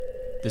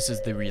This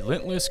is the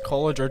Relentless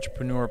College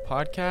Entrepreneur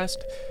Podcast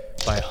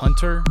by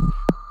Hunter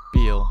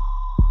Beal.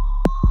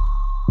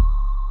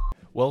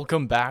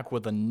 Welcome back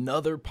with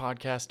another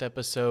podcast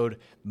episode,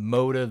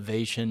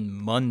 Motivation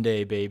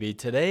Monday, baby.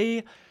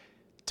 Today,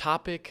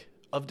 topic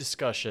of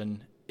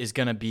discussion is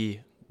going to be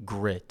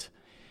grit.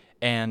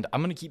 And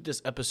I'm going to keep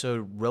this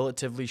episode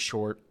relatively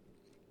short.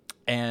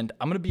 And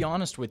I'm going to be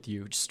honest with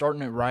you, just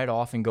starting it right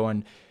off and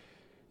going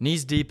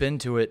knees deep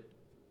into it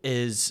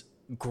is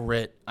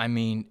grit. I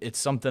mean, it's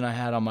something I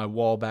had on my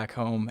wall back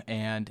home,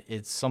 and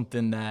it's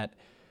something that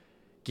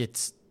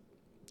gets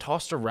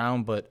tossed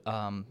around, but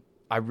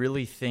I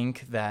really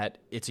think that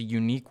it's a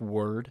unique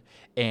word,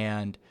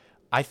 and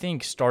I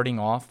think starting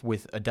off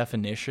with a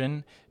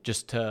definition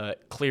just to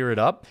clear it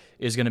up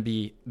is going to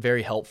be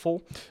very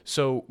helpful.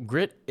 So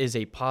grit is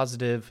a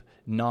positive,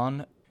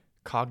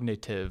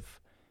 non-cognitive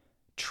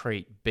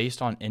trait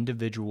based on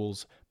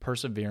individuals'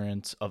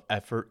 perseverance of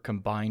effort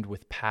combined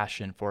with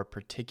passion for a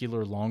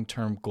particular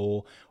long-term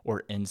goal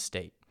or end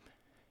state.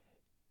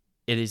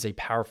 It is a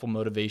powerful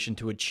motivation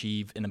to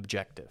achieve an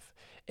objective.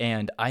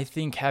 And I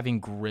think having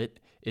grit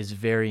is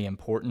very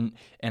important.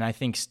 And I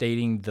think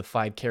stating the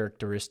 5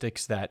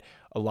 characteristics that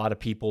a lot of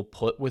people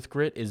put with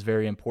grit is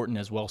very important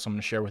as well. So I'm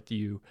going to share with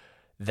you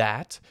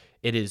that.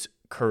 It is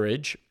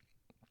courage.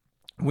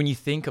 When you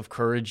think of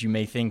courage, you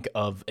may think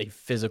of a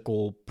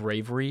physical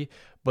bravery,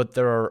 but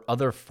there are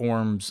other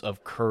forms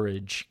of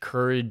courage.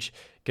 Courage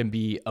can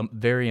be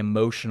very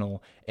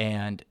emotional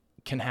and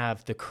can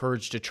have the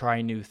courage to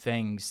try new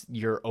things.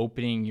 You're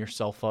opening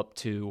yourself up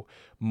to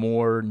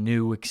more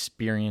new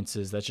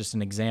experiences. That's just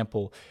an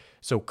example.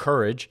 So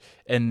courage,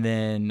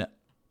 and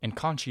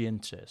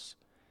conscientious.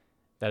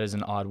 That is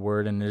an odd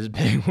word, and it is a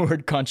big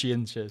word,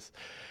 conscientious.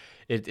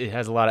 It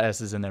has a lot of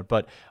S's in there,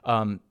 but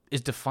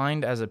is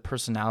defined as a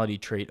personality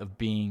trait of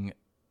being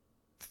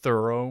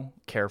thorough,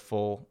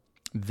 careful,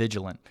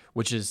 vigilant,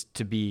 which is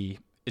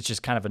it's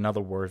just kind of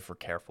another word for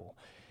careful.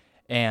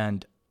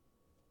 And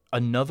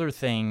another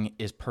thing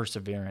is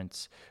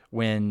perseverance.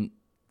 When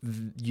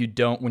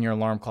your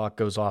alarm clock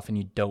goes off and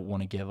you don't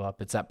want to give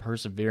up, it's that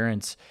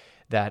perseverance,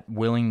 that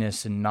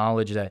willingness and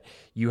knowledge that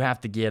you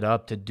have to get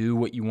up to do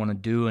what you want to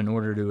do in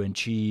order to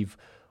achieve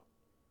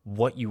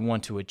what you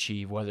want to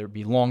achieve, whether it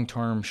be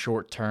long-term,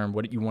 short-term,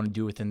 what do you want to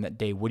do within that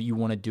day? What do you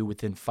want to do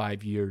within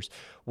 5 years?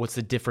 What's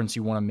the difference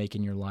you want to make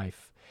in your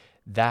life?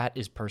 That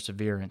is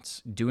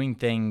perseverance, doing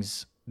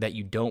things that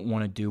you don't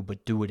want to do,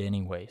 but do it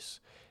anyways.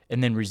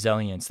 And then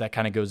resilience, that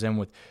kind of goes in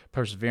with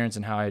perseverance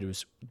and how I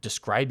was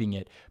describing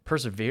it.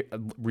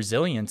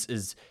 Resilience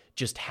is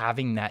just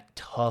having that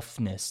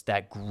toughness,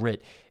 that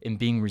grit, and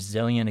being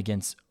resilient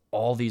against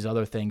all these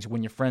other things.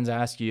 When your friends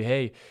ask you,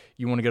 hey,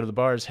 you want to go to the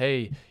bars?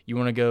 Hey, you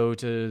want to go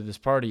to this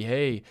party?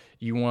 Hey,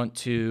 you want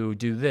to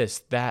do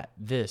this,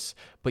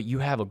 but you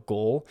have a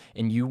goal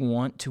and you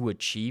want to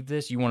achieve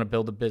this. You want to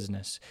build a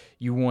business.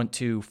 You want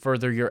to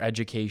further your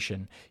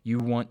education. You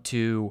want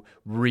to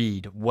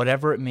read,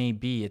 whatever it may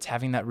be. It's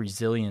having that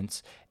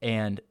resilience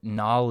and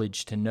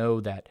knowledge to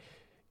know that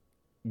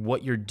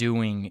what you're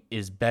doing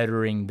is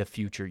bettering the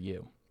future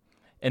you.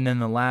 And then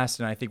the last,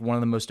 and I think one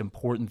of the most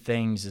important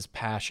things, is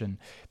passion,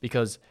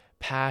 because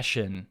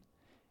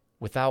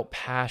without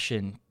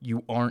passion,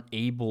 you aren't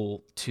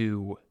able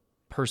to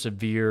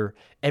persevere.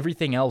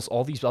 Everything else,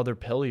 all these other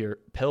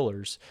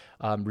pillars,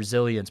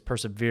 resilience,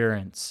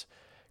 perseverance,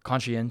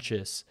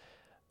 conscientious,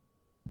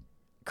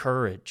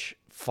 courage,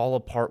 fall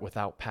apart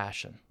without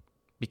passion,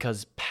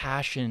 because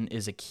passion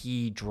is a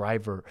key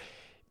driver.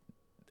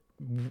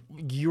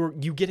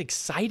 You get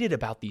excited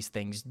about these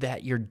things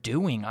that you're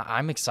doing.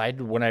 I'm excited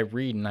when I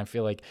read, and I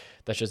feel like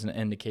that's just an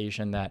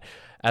indication that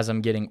as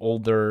I'm getting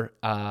older,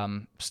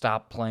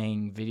 stop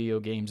playing video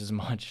games as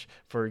much.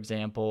 For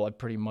example, I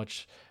pretty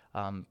much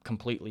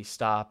completely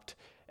stopped,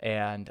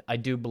 and I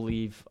do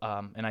believe,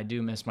 and I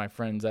do miss my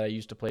friends that I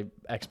used to play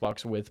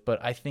Xbox with, but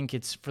I think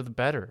it's for the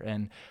better,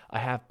 and I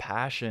have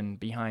passion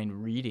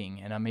behind reading,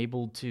 and I'm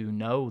able to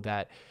know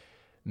that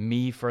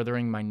me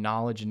furthering my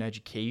knowledge and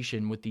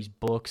education with these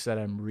books that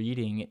I'm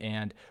reading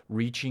and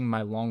reaching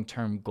my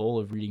long-term goal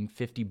of reading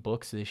 50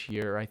 books this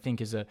year, I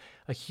think is a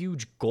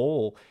huge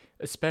goal,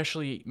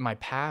 especially my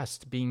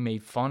past being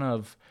made fun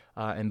of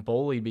and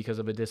bullied because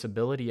of a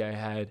disability I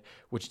had,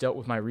 which dealt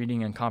with my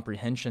reading and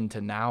comprehension, to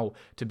now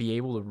to be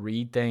able to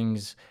read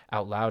things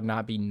out loud,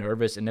 not be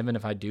nervous. And even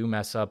if I do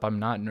mess up, I'm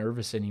not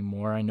nervous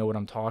anymore. I know what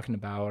I'm talking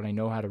about. I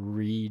know how to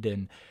read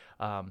and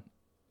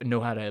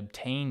know how to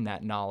obtain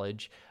that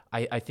knowledge.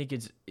 I think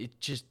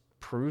it just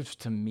proves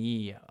to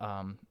me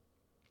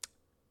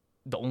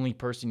the only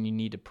person you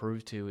need to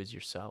prove to is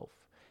yourself.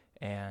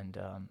 And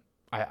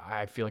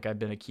I feel like I've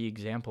been a key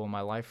example in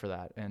my life for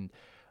that. And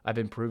I've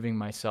been proving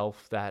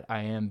myself that I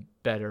am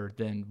better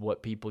than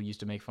what people used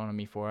to make fun of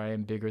me for. I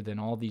am bigger than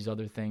all these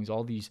other things,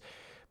 all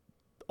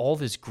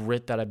this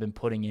grit that I've been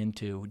putting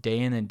into day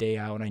in and day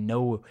out, and I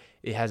know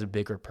it has a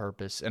bigger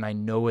purpose, and I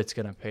know it's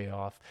going to pay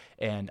off.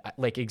 And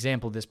like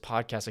example, this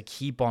podcast, I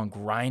keep on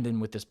grinding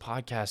with this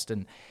podcast,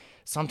 and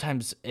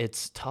sometimes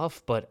it's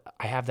tough, but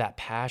I have that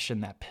passion,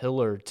 that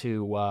pillar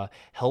to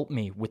help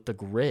me with the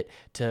grit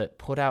to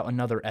put out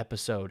another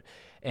episode.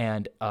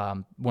 And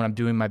when I'm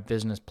doing my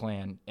business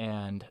plan,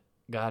 and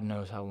God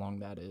knows how long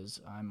that is.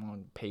 I'm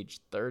on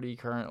page 30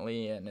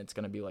 currently, and it's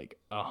going to be like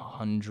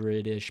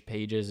 100-ish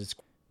pages. It's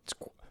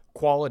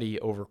quality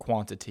over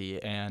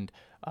quantity, and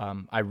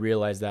I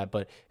realize that,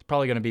 but it's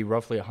probably going to be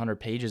roughly 100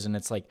 pages, and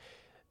it's like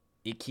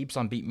it keeps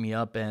on beating me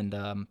up.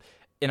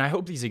 And I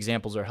hope these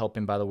examples are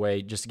helping, by the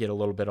way, just to get a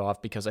little bit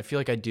off, because I feel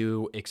like I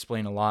do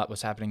explain a lot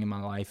what's happening in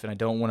my life, and I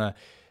don't want to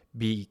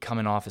be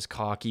coming off as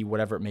cocky,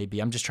 whatever it may be.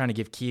 I'm just trying to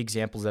give key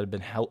examples that have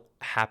been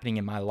happening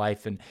in my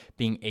life, and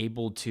being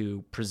able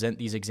to present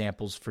these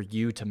examples for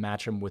you to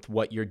match them with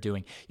what you're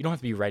doing. You don't have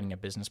to be writing a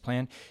business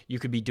plan. You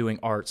could be doing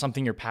art,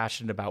 something you're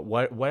passionate about,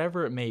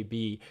 whatever it may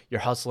be.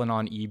 You're hustling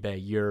on eBay,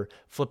 you're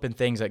flipping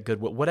things at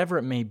Goodwill, whatever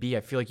it may be.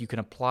 I feel like you can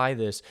apply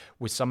this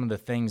with some of the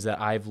things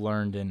that I've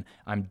learned and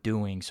I'm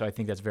doing. So I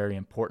think that's very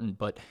important.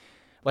 But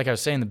like I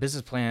was saying, the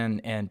business plan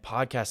and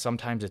podcast,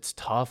 sometimes it's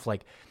tough.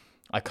 Like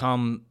I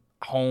come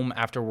home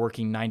after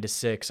working 9 to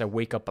 6. I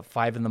wake up at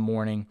 5 in the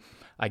morning.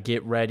 I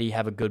get ready,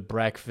 have a good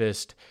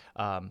breakfast,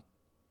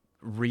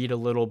 read a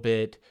little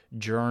bit,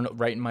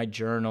 write in my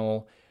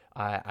journal.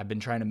 I've been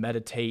trying to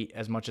meditate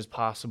as much as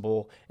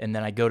possible. And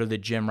then I go to the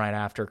gym right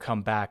after,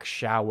 come back,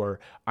 shower,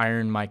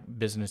 iron my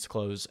business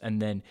clothes,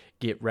 and then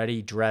get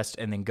ready, dressed,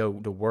 and then go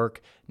to work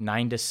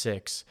 9 to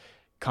 6,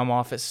 come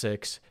off at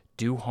 6,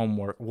 do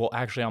homework. Well,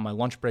 actually on my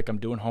lunch break, I'm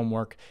doing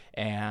homework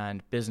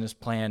and business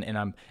plan, and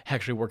I'm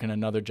actually working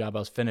another job. I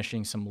was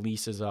finishing some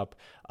leases up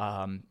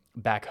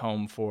back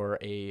home for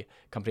a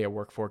company I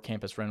work for,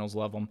 Campus Rentals,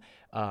 love them.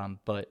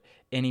 But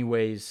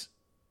anyways,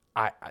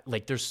 I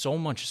like, there's so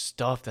much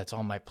stuff that's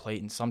on my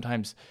plate, and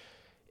sometimes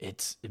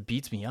it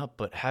beats me up,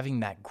 but having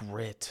that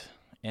grit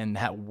and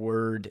that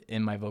word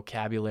in my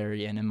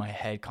vocabulary and in my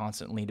head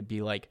constantly to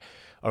be like,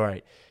 all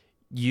right,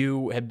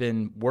 you have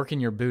been working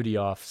your booty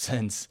off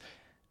since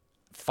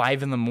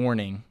 5 in the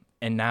morning,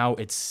 and now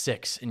it's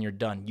 6 and you're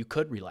done. You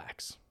could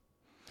relax,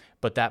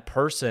 but that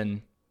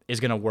person is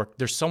going to work.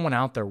 There's someone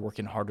out there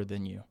working harder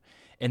than you.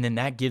 And then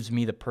that gives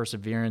me the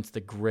perseverance, the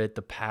grit,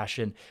 the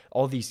passion,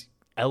 all these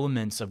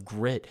elements of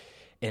grit.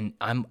 And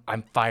I'm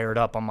fired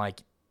up. I'm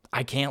like,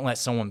 I can't let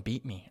someone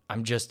beat me.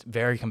 I'm just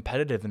very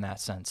competitive in that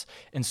sense.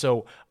 And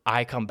so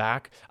I come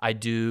back, I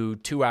do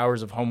 2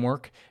 hours of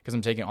homework because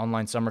I'm taking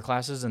online summer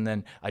classes, and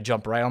then I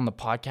jump right on the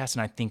podcast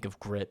and I think of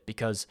grit,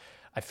 because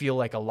I feel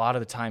like a lot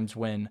of the times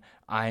when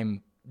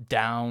I'm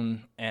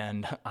down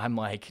and I'm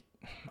like,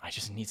 I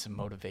just need some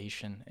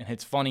motivation. And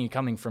it's funny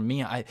coming from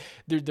me.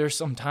 There's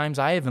sometimes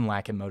I even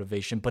lack in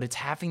motivation, but it's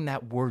having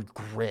that word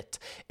grit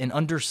and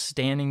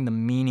understanding the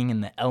meaning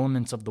and the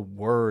elements of the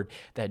word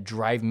that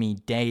drive me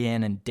day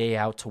in and day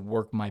out to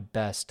work my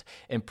best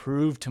and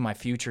prove to my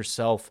future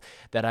self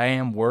that I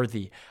am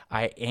worthy.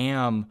 I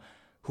am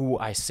who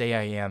I say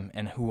I am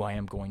and who I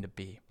am going to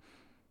be.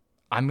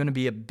 I'm going to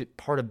be a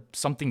part of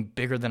something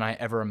bigger than I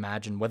ever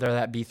imagined, whether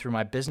that be through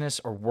my business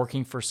or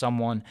working for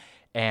someone.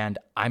 And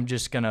I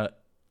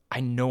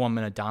know I'm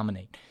going to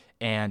dominate.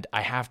 And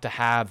I have to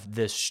have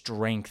this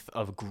strength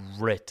of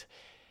grit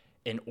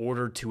in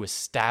order to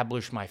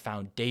establish my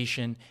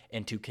foundation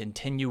and to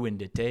continue in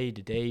the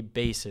day-to-day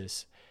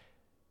basis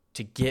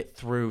to get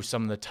through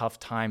some of the tough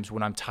times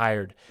when I'm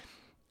tired.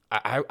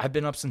 I've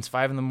been up since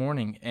 5 in the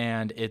morning,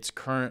 and it's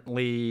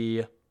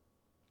currently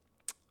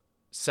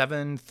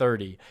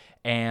 7:30,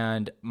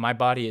 and my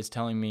body is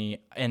telling me,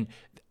 and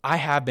I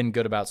have been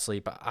good about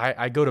sleep.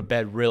 I go to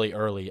bed really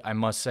early, I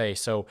must say.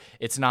 So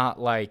it's not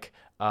like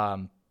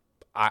I'm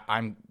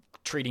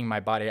treating my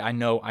body. I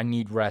know I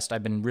need rest.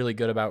 I've been really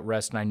good about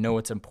rest, and I know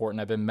it's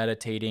important. I've been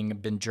meditating,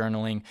 I've been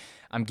journaling.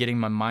 I'm getting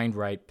my mind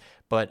right.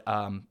 But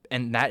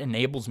and that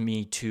enables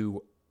me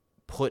to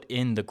put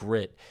in the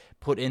grit,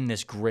 put in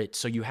this grit.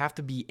 So you have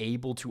to be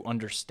able to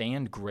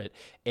understand grit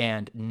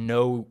and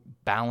know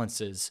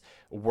balances,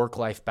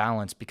 work-life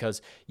balance,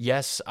 because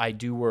yes, I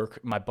do work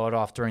my butt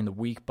off during the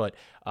week, but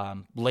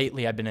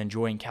lately I've been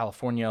enjoying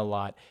California a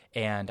lot,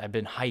 and I've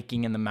been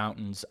hiking in the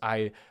mountains.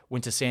 I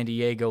went to San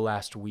Diego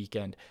last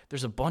weekend.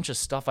 There's a bunch of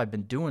stuff I've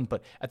been doing,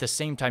 but at the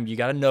same time, you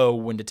got to know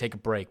when to take a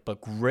break.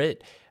 But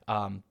grit,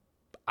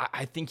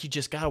 I think you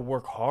just got to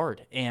work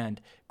hard, and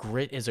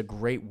grit is a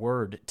great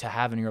word to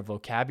have in your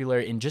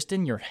vocabulary and just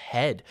in your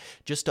head,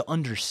 just to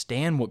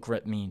understand what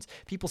grit means.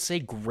 People say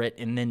grit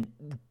and then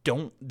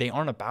they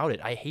aren't about it.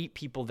 I hate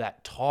people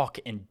that talk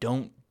and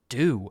don't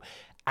do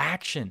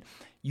action.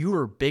 You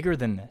are bigger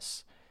than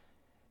this.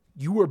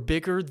 You are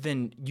bigger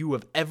than you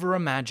have ever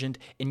imagined,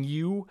 and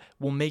you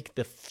will make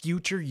the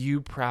future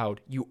you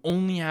proud. You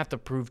only have to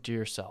prove to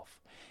yourself.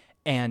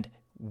 And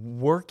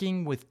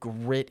working with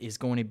grit is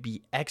going to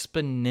be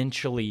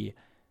exponentially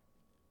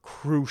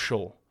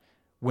crucial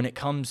when it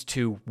comes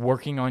to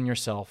working on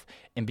yourself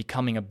and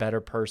becoming a better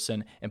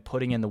person and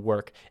putting in the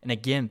work. And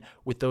again,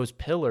 with those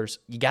pillars,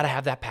 you got to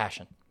have that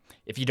passion.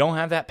 If you don't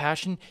have that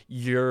passion,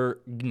 you're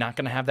not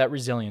going to have that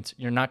resilience.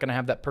 You're not going to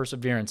have that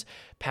perseverance.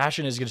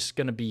 Passion is just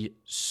going to be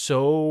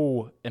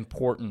so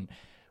important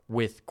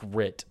with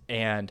grit,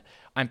 and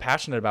I'm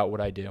passionate about what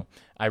I do.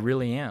 I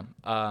really am.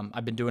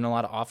 I've been doing a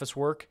lot of office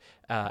work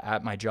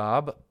at my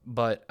job,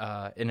 but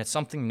and it's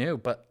something new,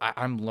 but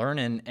I'm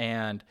learning,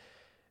 and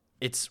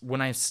it's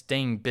when I'm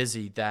staying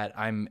busy that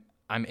I'm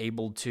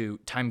able to,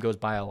 time goes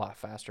by a lot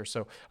faster.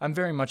 So I'm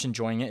very much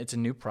enjoying it. It's a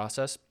new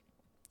process.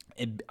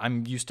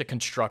 I'm used to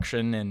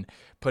construction and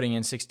putting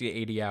in 60 to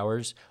 80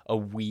 hours a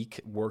week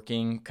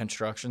working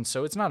construction.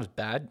 So it's not as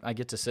bad. I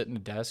get to sit in a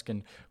desk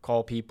and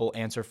call people,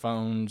 answer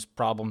phones,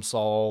 problem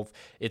solve.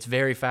 It's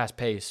very fast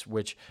paced,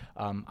 which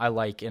I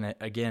like. And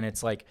again,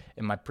 it's like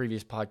in my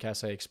previous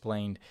podcast, I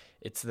explained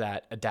it's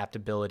that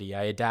adaptability.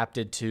 I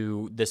adapted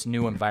to this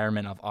new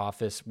environment of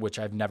office, which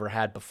I've never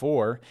had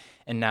before.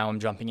 And now I'm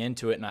jumping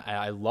into it, and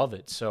I love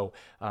it. So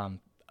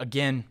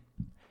again,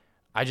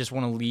 I just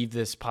want to leave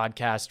this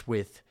podcast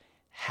with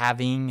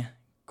having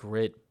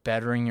grit,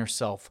 bettering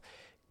yourself.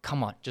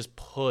 Come on, just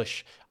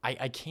push.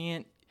 I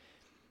can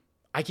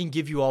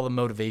give you all the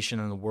motivation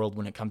in the world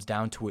when it comes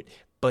down to it,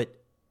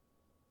 but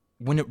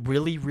when it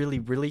really, really,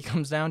 really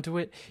comes down to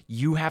it,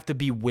 you have to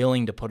be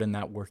willing to put in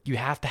that work. You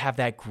have to have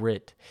that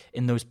grit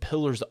and those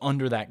pillars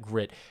under that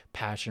grit,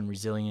 passion,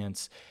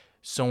 resilience,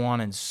 so on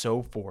and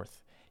so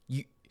forth.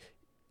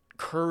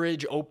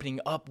 Courage, opening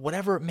up,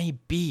 whatever it may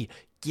be.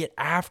 Get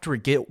after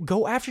it.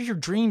 Go after your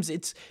dreams.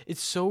 It's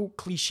so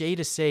cliche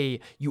to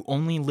say you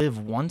only live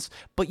once,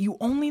 but you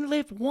only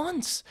live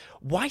once.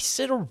 Why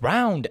sit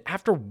around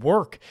after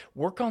work?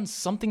 Work on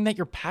something that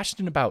you're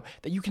passionate about,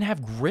 that you can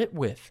have grit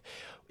with.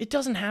 It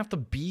doesn't have to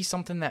be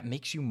something that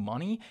makes you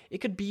money. It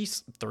could be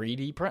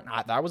 3D print.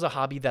 That was a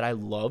hobby that I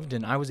loved,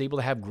 and I was able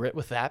to have grit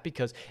with that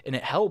and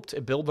it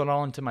helped build it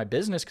all into my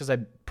business because I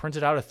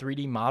printed out a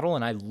 3D model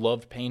and I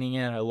loved painting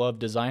it. I loved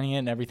designing it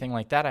and everything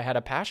like that. I had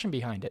a passion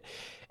behind it,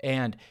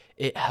 and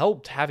it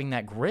helped having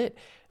that grit.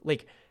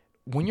 Like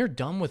when you're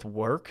done with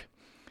work,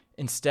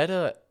 instead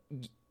of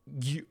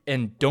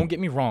and don't get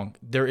me wrong,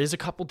 there is a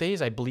couple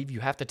days I believe you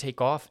have to take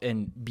off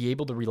and be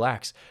able to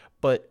relax,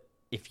 but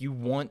if you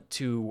want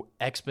to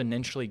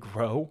exponentially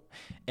grow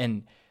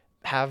and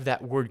have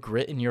that word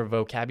grit in your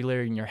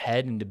vocabulary, in your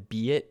head, and to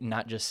be it,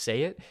 not just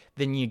say it,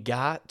 then you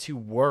got to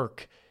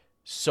work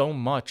so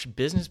much.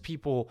 Business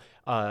people,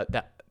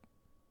 that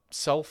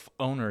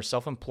self-owners,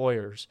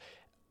 self-employers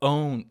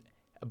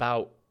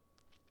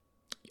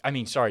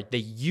they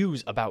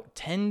use about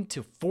 10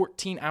 to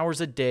 14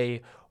 hours a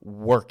day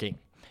working.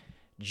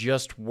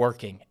 Just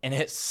working, and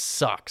it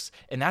sucks.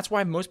 And that's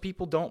why most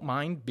people don't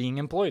mind being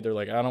employed. They're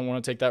like, I don't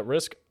want to take that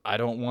risk. I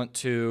don't want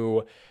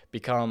to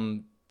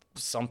become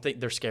something.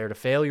 They're scared of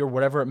failure,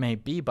 whatever it may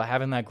be. But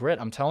having that grit,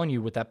 I'm telling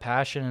you, with that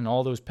passion and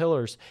all those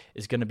pillars,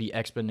 is going to be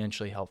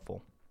exponentially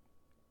helpful.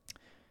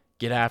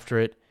 Get after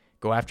it.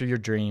 Go after your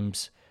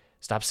dreams.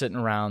 Stop sitting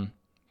around.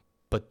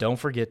 But don't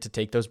forget to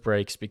take those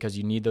breaks, because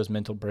you need those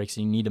mental breaks.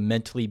 You need to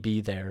mentally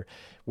be there,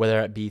 whether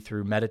it be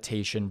through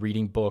meditation,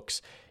 reading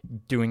books,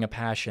 doing a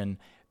passion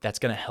that's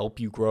going to help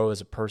you grow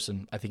as a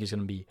person. I think it's going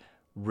to be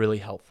really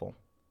helpful.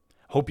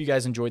 Hope you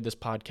guys enjoyed this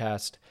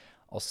podcast.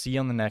 I'll see you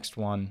on the next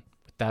one.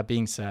 With that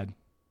being said,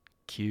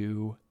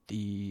 cue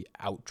the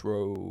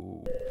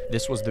outro.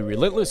 This was the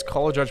Relentless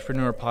College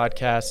Entrepreneur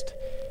Podcast.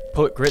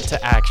 Put grit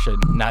to action,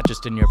 not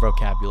just in your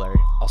vocabulary.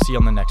 I'll see you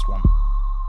on the next one.